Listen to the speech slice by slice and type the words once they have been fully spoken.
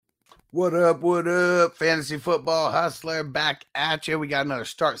What up? What up? Fantasy football hustler back at you. We got another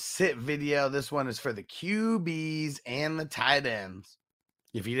start sit video. This one is for the QBs and the tight ends.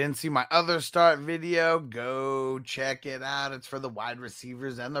 If you didn't see my other start video, go check it out. It's for the wide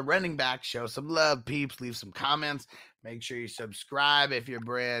receivers and the running backs. Show some love, peeps. Leave some comments. Make sure you subscribe if you're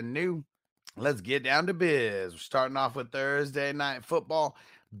brand new. Let's get down to biz. We're starting off with Thursday night football.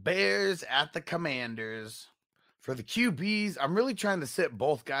 Bears at the Commanders. For the QBs, I'm really trying to sit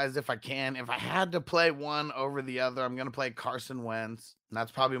both guys if I can. If I had to play one over the other, I'm going to play Carson Wentz. And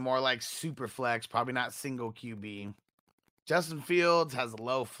that's probably more like super flex, probably not single QB. Justin Fields has a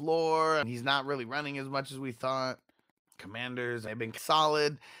low floor, and he's not really running as much as we thought. Commanders have been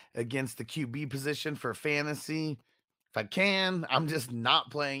solid against the QB position for fantasy. If I can, I'm just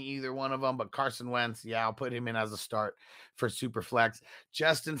not playing either one of them, but Carson Wentz, yeah, I'll put him in as a start for super flex.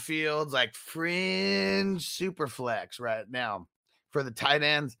 Justin Fields, like fringe super flex right now. For the tight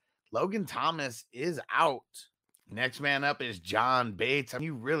ends, Logan Thomas is out. Next man up is John Bates.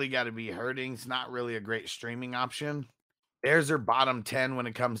 You really got to be hurting. It's not really a great streaming option. Bears are bottom 10 when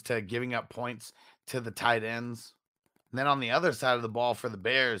it comes to giving up points to the tight ends. And then on the other side of the ball for the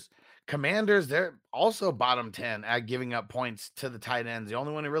Bears, Commanders, they're also bottom 10 at giving up points to the tight ends. The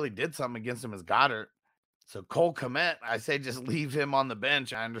only one who really did something against him is Goddard. So Cole Kmet, I say just leave him on the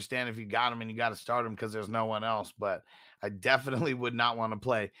bench. I understand if you got him and you got to start him because there's no one else, but I definitely would not want to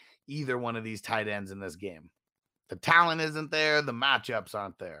play either one of these tight ends in this game. The talent isn't there. The matchups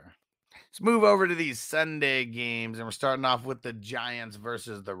aren't there. Let's move over to these Sunday games, and we're starting off with the Giants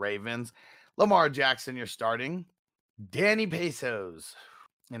versus the Ravens. Lamar Jackson, you're starting. Danny Pesos.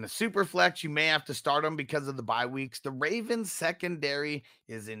 In a super flex, you may have to start him because of the bye weeks. The Ravens secondary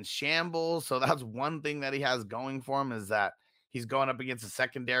is in shambles, so that's one thing that he has going for him is that he's going up against a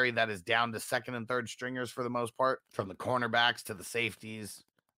secondary that is down to second and third stringers for the most part, from the cornerbacks to the safeties.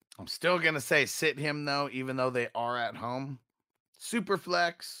 I'm still going to say sit him, though, even though they are at home. Super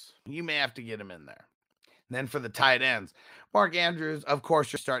flex, you may have to get him in there. And then for the tight ends, Mark Andrews, of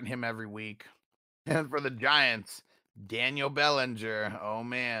course, you're starting him every week. And for the Giants, Daniel Bellinger. Oh,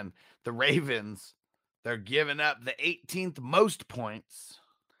 man. The Ravens, they're giving up the 18th most points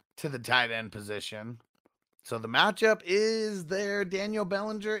to the tight end position. So the matchup is there. Daniel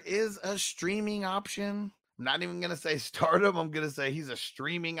Bellinger is a streaming option. I'm not even going to say start him. I'm going to say he's a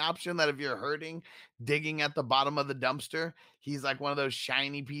streaming option that if you're hurting, digging at the bottom of the dumpster, he's like one of those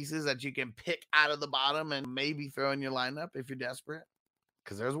shiny pieces that you can pick out of the bottom and maybe throw in your lineup if you're desperate.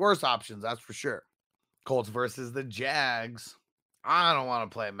 Because there's worse options, that's for sure. Colts versus the Jags. I don't want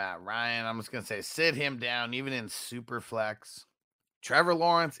to play Matt Ryan. I'm just going to say sit him down, even in super flex. Trevor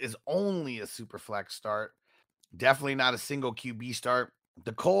Lawrence is only a super flex start. Definitely not a single QB start.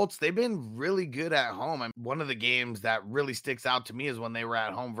 The Colts, they've been really good at home. One of the games that really sticks out to me is when they were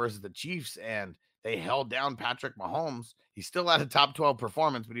at home versus the Chiefs and they held down Patrick Mahomes. He still had a top 12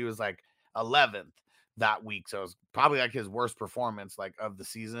 performance, but he was like 11th that week. So it was probably like his worst performance like of the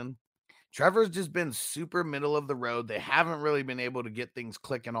season. Trevor's just been super middle of the road. They haven't really been able to get things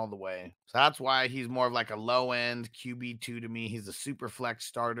clicking all the way. So that's why he's more of like a low end QB2 to me. He's a super flex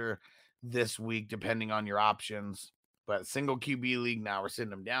starter this week, depending on your options. But single QB league, now we're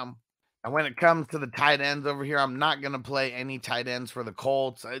sitting him down. And when it comes to the tight ends over here, I'm not going to play any tight ends for the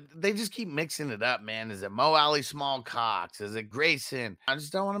Colts. They just keep mixing it up, man. Is it Mo Alley Small Cox? Is it Grayson? I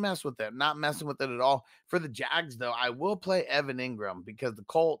just don't want to mess with it. Not messing with it at all. For the Jags, though, I will play Evan Ingram because the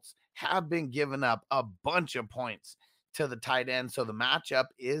Colts have been giving up a bunch of points to the tight end. So the matchup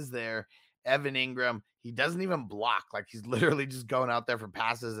is there. Evan Ingram, he doesn't even block. Like he's literally just going out there for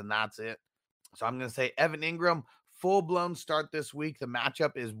passes and that's it. So I'm going to say Evan Ingram, full-blown start this week. The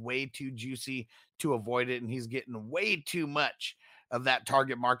matchup is way too juicy to avoid it, and he's getting way too much of that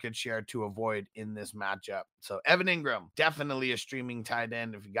target market share to avoid in this matchup. So Evan Ingram, definitely a streaming tight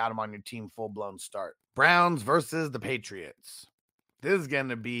end if you got him on your team, full-blown start. Browns versus the Patriots. This is going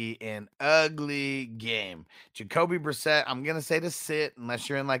to be an ugly game. Jacoby Brissett, I'm going to say to sit unless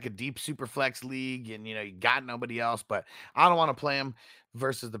you're in like a deep super flex league and, you got nobody else, but I don't want to play him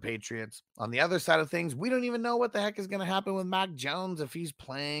versus the Patriots. On the other side of things, we don't even know what the heck is going to happen with Mac Jones, if he's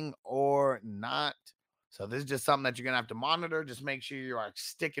playing or not. So this is just something that you're going to have to monitor. Just make sure you are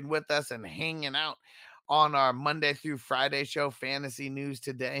sticking with us and hanging out on our Monday through Friday show, Fantasy News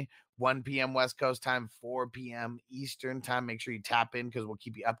Today. 1 p.m. West Coast time, 4 p.m. Eastern time. Make sure you tap in because we'll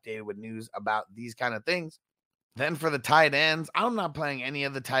keep you updated with news about these kind of things. Then for the tight ends, I'm not playing any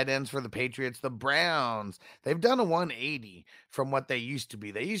of the tight ends for the Patriots. The Browns, they've done a 180 from what they used to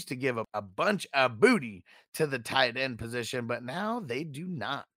be. They used to give a bunch of booty to the tight end position, but now they do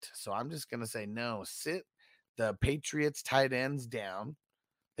not. So I'm just going to say no, sit the Patriots tight ends down.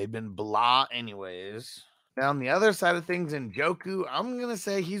 They've been blah anyways. Now, on the other side of things, in Joku, I'm gonna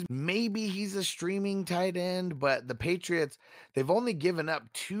say he's a streaming tight end, but the Patriots, they've only given up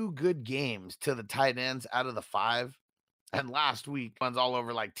 2 good games to the tight ends out of the 5. And last week, one's all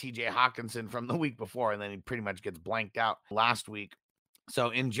over like TJ Hawkinson from the week before, and then he pretty much gets blanked out last week. So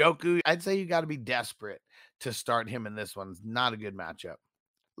in Joku, I'd say you got to be desperate to start him in this one. It's not a good matchup.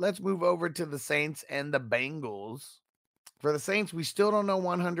 Let's move over to the Saints and the Bengals. For the Saints, we still don't know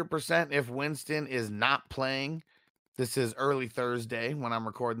 100% if Winston is not playing. This is early Thursday when I'm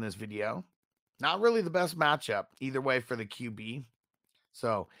recording this video. Not really the best matchup either way for the QB.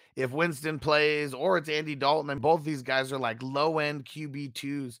 So if Winston plays or it's Andy Dalton, and both these guys are like low end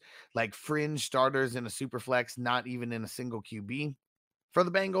QB2s, like fringe starters in a super flex, not even in a single QB. For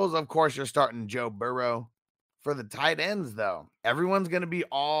the Bengals, of course, you're starting Joe Burrow. For the tight ends, though, everyone's going to be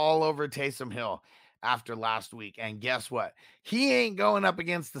all over Taysom Hill after last week. And guess what? He ain't going up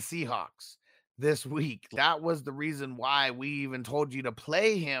against the Seahawks this week. That was the reason why we even told you to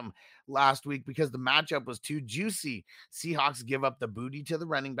play him last week, because the matchup was too juicy. Seahawks give up the booty to the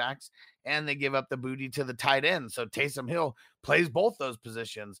running backs and they give up the booty to the tight end. So Taysom Hill plays both those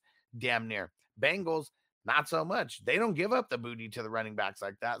positions damn near. Bengals, not so much. They don't give up the booty to the running backs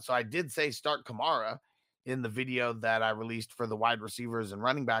like that. So I did say start Kamara in the video that I released for the wide receivers and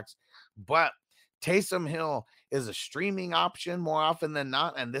running backs, but Taysom Hill is a streaming option more often than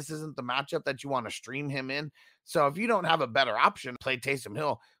not, and this isn't the matchup that you want to stream him in. So if you don't have a better option, play Taysom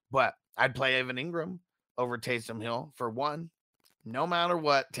Hill, but I'd play Evan Ingram over Taysom Hill for one. No matter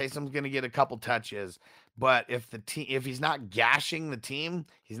what, Taysom's going to get a couple touches, but if he's not gashing the team,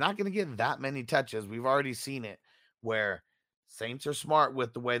 he's not going to get that many touches. We've already seen it where Saints are smart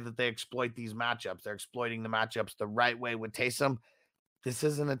with the way that they exploit these matchups. They're exploiting the matchups the right way with Taysom. This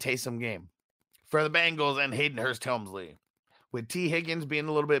isn't a Taysom game. For the Bengals and Hayden Hurst Helmsley, with T. Higgins being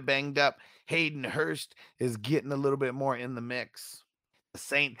a little bit banged up, Hayden Hurst is getting a little bit more in the mix. The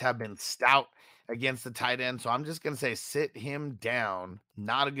Saints have been stout against the tight end, so I'm just going to say sit him down.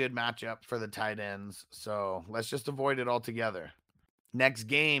 Not a good matchup for the tight ends, so let's just avoid it altogether. Next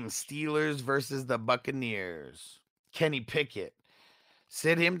game, Steelers versus the Buccaneers. Kenny Pickett,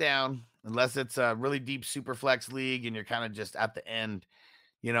 sit him down unless it's a really deep super flex league and you're kind of just at the end,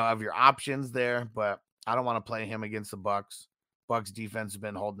 of your options there, but I don't want to play him against the Bucks. Bucks defense has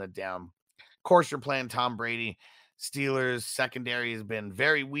been holding it down. Of course, you're playing Tom Brady. Steelers secondary has been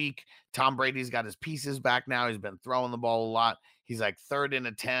very weak. Tom Brady's got his pieces back now. He's been throwing the ball a lot. He's like third in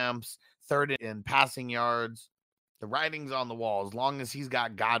attempts, third in passing yards. The writing's on the wall. As long as he's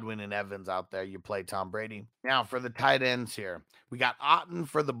got Godwin and Evans out there, you play Tom Brady. Now for the tight ends here, we got Otton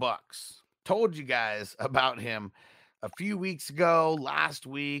for the Bucks. Told you guys about him a few weeks ago, last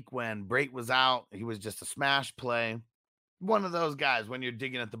week when Brate was out. He was just a smash play. One of those guys when you're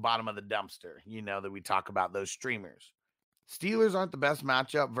digging at the bottom of the dumpster, that we talk about those streamers. Steelers aren't the best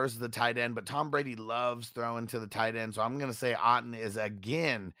matchup versus the tight end, but Tom Brady loves throwing to the tight end. So I'm going to say Otton is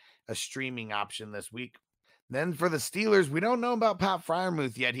again a streaming option this week. Then for the Steelers, we don't know about Pat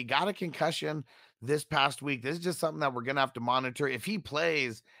Freiermuth yet. He got a concussion this past week. This is just something that we're going to have to monitor. If he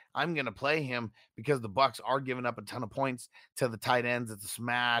plays, I'm going to play him because the Bucks are giving up a ton of points to the tight ends. It's a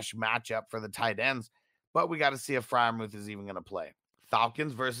smash matchup for the tight ends, but we got to see if Freiermuth is even going to play.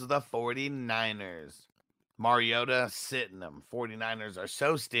 Falcons versus the 49ers. Mariota sitting them. 49ers are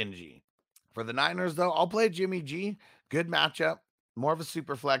so stingy. For the Niners, though, I'll play Jimmy G. Good matchup. More of a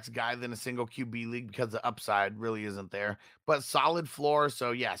super flex guy than a single QB league because the upside really isn't there, but solid floor.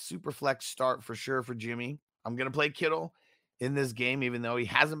 So yeah, super flex start for sure for Jimmy. I'm going to play Kittle in this game, even though he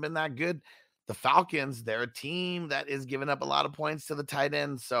hasn't been that good. The Falcons, they're a team that is giving up a lot of points to the tight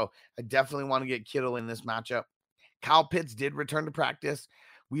end. So I definitely want to get Kittle in this matchup. Kyle Pitts did return to practice.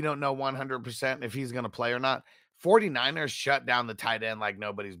 We don't know 100% if he's going to play or not. 49ers shut down the tight end like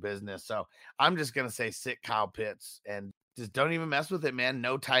nobody's business. So I'm just going to say sit Kyle Pitts and just don't even mess with it, man.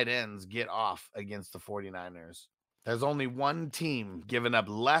 No tight ends get off against the 49ers. There's only one team giving up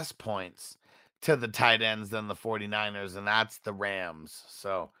less points to the tight ends than the 49ers, and that's the Rams.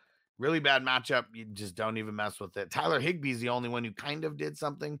 So really bad matchup. You just don't even mess with it. Tyler Higbee's the only one who kind of did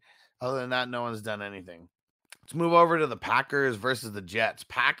something. Other than that, no one's done anything. Let's move over to the Packers versus the Jets.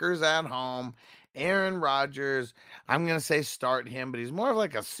 Packers at home. Aaron Rodgers, I'm going to say start him, but he's more of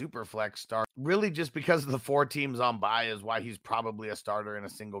like a super flex start. Really just because of the 4 teams on bye is why he's probably a starter in a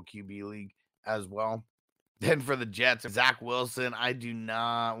single QB league as well. Then for the Jets, Zach Wilson, I do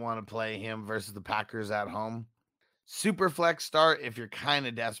not want to play him versus the Packers at home. Super flex start if you're kind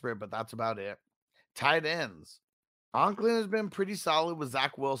of desperate, but that's about it. Tight ends. Conklin has been pretty solid with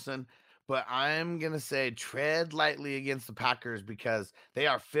Zach Wilson, but I'm going to say tread lightly against the Packers because they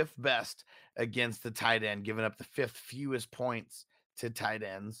are fifth best against the tight end, giving up the fifth fewest points to tight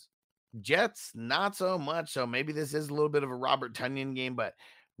ends. Jets, not so much. So maybe this is a little bit of a Robert Tonyan game, but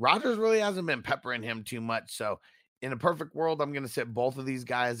Rodgers really hasn't been peppering him too much. So in a perfect world, I'm going to sit both of these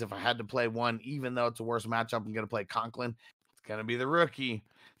guys. If I had to play one, even though it's a worse matchup, I'm going to play Conklin. It's going to be the rookie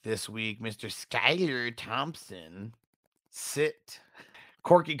this week, Mr. Skylar Thompson. Sit.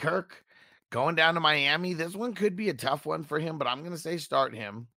 Corky Kirk going down to Miami. This one could be a tough one for him, but I'm going to say start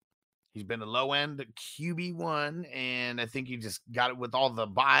him. He's been a low end QB1, and I think you just got it with all the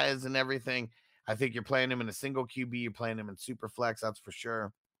buys and everything. I think you're playing him in a single QB. You're playing him in super flex. That's for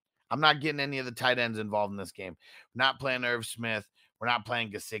sure. I'm not getting any of the tight ends involved in this game. We're not playing Irv Smith. We're not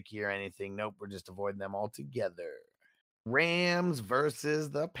playing Gesicki or anything. Nope, we're just avoiding them altogether. Rams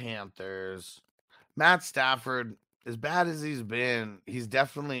versus the Panthers. Matt Stafford, as bad as he's been, he's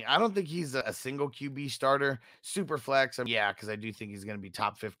definitely, I don't think he's a single QB starter. Super flex. Yeah, because I do think he's going to be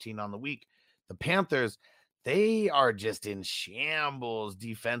top 15 on the week. The Panthers, they are just in shambles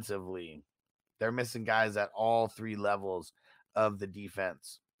defensively. They're missing guys at all three levels of the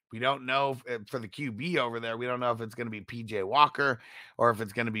defense. We don't know if, for the QB over there, we don't know if it's going to be PJ Walker or if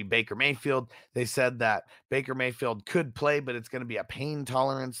it's going to be Baker Mayfield. They said that Baker Mayfield could play, but it's going to be a pain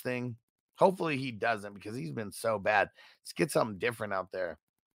tolerance thing. Hopefully he doesn't because he's been so bad. Let's get something different out there.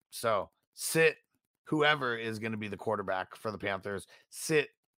 So sit whoever is going to be the quarterback for the Panthers. Sit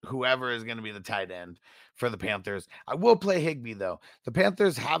whoever is going to be the tight end for the Panthers. I will play Higbee, though. The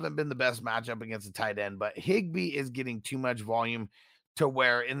Panthers haven't been the best matchup against the tight end, but Higbee is getting too much volume to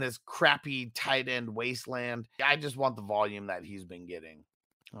where in this crappy tight end wasteland, I just want the volume that he's been getting.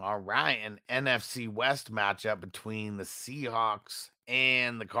 All right, an NFC West matchup between the Seahawks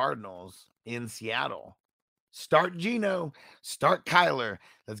and the Cardinals in Seattle. Start Geno, start Kyler.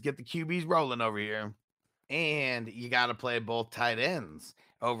 Let's get the QBs rolling over here. And you got to play both tight ends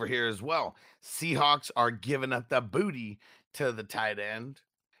over here as well. Seahawks are giving up the booty to the tight end.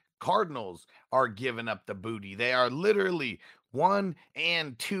 Cardinals are giving up the booty. They are literally 1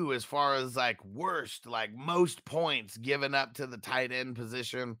 and 2 as far as like worst, like most points given up to the tight end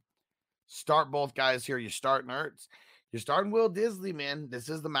position. Start both guys here. You're starting Ertz. You're starting Will Disley, man. This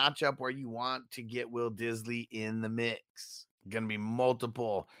is the matchup where you want to get Will Disley in the mix. Going to be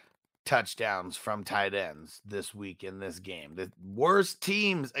multiple touchdowns from tight ends this week in this game. The worst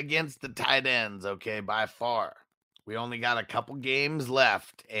teams against the tight ends, okay, by far. We only got a couple games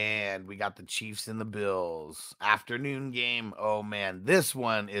left, and we got the Chiefs and the Bills. Afternoon game. Oh, man, this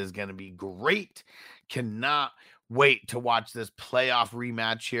one is going to be great. Cannot wait to watch this playoff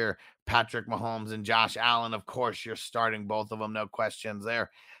rematch here. Patrick Mahomes and Josh Allen. Of course, you're starting both of them. No questions there.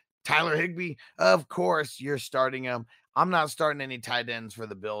 Tyler Higbee, of course, you're starting him. I'm not starting any tight ends for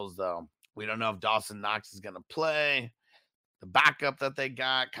the Bills, though. We don't know if Dawson Knox is going to play. The backup that they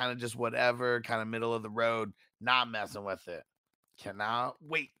got, kind of just whatever, kind of middle of the road, not messing with it. Cannot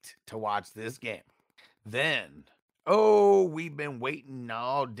wait to watch this game. Then, we've been waiting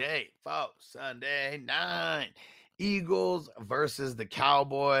all day, folks. Sunday night. Eagles versus the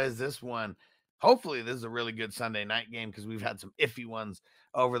Cowboys. This one, hopefully, this is a really good Sunday night game because we've had some iffy ones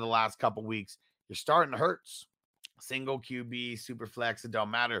over the last couple weeks. You're starting Hurts. Single QB, super flex, it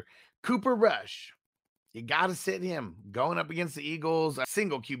don't matter. Cooper Rush, you got to sit him going up against the Eagles. A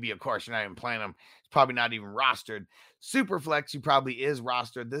single QB, of course, you're not even playing him. He's probably not even rostered. Super flex, he probably is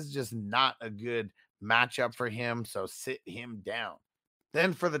rostered. This is just not a good matchup for him, so sit him down.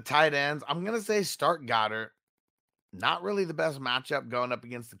 Then for the tight ends, I'm going to say start Goddard. Not really the best matchup going up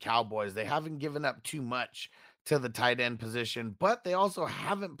against the Cowboys. They haven't given up too much to the tight end position, but they also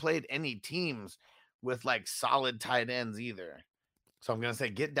haven't played any teams with like solid tight ends either. So I'm going to say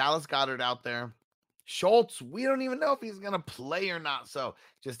get Dallas Goedert out there. Schultz, we don't even know if he's going to play or not. So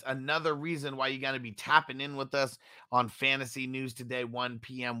just another reason why you got to be tapping in with us on Fantasy News Today, 1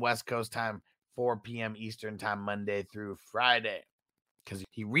 p.m. West Coast time, 4 p.m. Eastern time, Monday through Friday. Because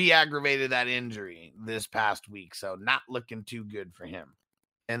he re-aggravated that injury this past week. So not looking too good for him.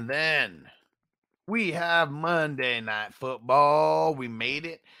 And then we have Monday Night Football. We made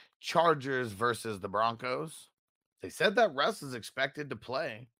it. Chargers versus the Broncos. They said that Russ is expected to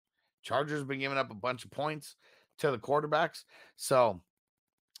play. Chargers been giving up a bunch of points to the quarterbacks. So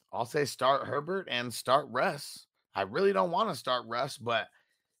I'll say start Herbert and start Russ. I really don't want to start Russ, but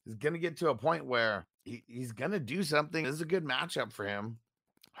he's going to get to a point where he's going to do something. This is a good matchup for him.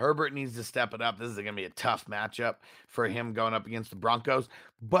 Herbert needs to step it up. This is going to be a tough matchup for him going up against the Broncos.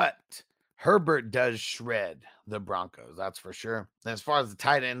 But Herbert does shred the Broncos, that's for sure. And as far as the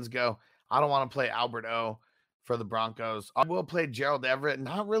tight ends go, I don't want to play Albert O for the Broncos. I will play Gerald Everett.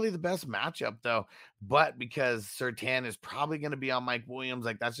 Not really the best matchup, though, but because Surtain is probably going to be on Mike Williams,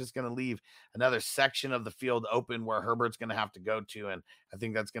 like that's just going to leave another section of the field open where Herbert's going to have to go to, and I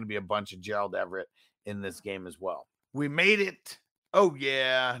think that's going to be a bunch of Gerald Everett in this game as well. We made it. Oh,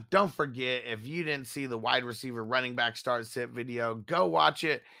 yeah. Don't forget, if you didn't see the wide receiver running back start sit video, go watch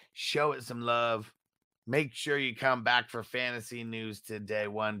it. Show it some love. Make sure you come back for fantasy news today,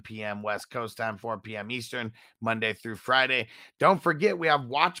 1 p.m. West Coast time, 4 p.m. Eastern, Monday through Friday. Don't forget, we have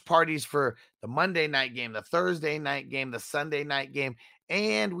watch parties for the Monday night game, the Thursday night game, the Sunday night game,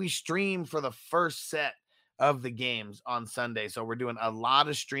 and we stream for the first set of the games on Sunday. So we're doing a lot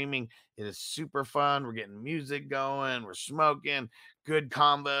of streaming. It is super fun. We're getting music going. We're smoking, good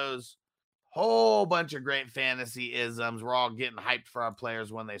combos, whole bunch of great fantasy isms. We're all getting hyped for our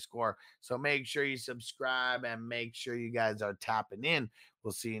players when they score. So make sure you subscribe and make sure you guys are tapping in.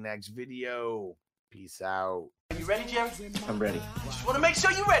 We'll see you next video. Peace out. Are you ready, Jerry? I'm ready. Just want to make sure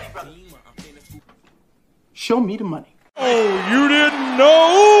you're ready, brother. Show me the money. Oh, you didn't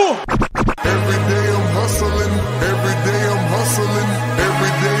know? Every day I'm hustling. Every day I'm hustling.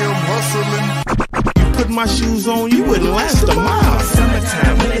 Every day I'm hustling. Put my shoes on, you wouldn't last a mile.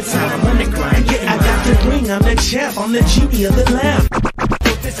 Summertime, wintertime, on the grind. Yeah, I got the ring, I'm the champ, I'm the genie of the lamp.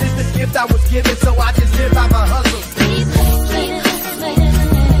 This is the gift I was given, so I just live by my hustle.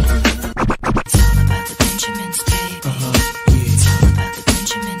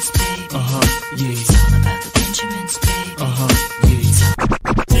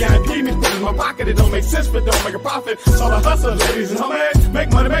 My pocket, it don't make sense, but don't make a profit. So I hustle, ladies and homies.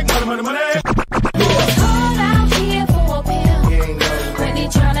 Make money, money, money. Call out here for a pill. Crazy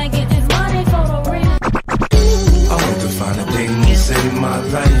tryna get this money for the real. I want to find a thing to save my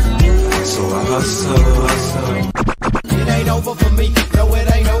life. So I hustle. It ain't over for me. No, it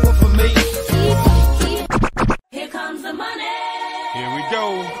ain't over for me. Here comes the money. Here we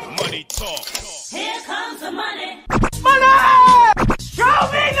go. Money talk. Here comes the money.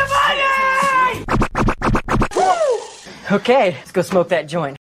 Show me the money! Okay, let's go smoke that joint.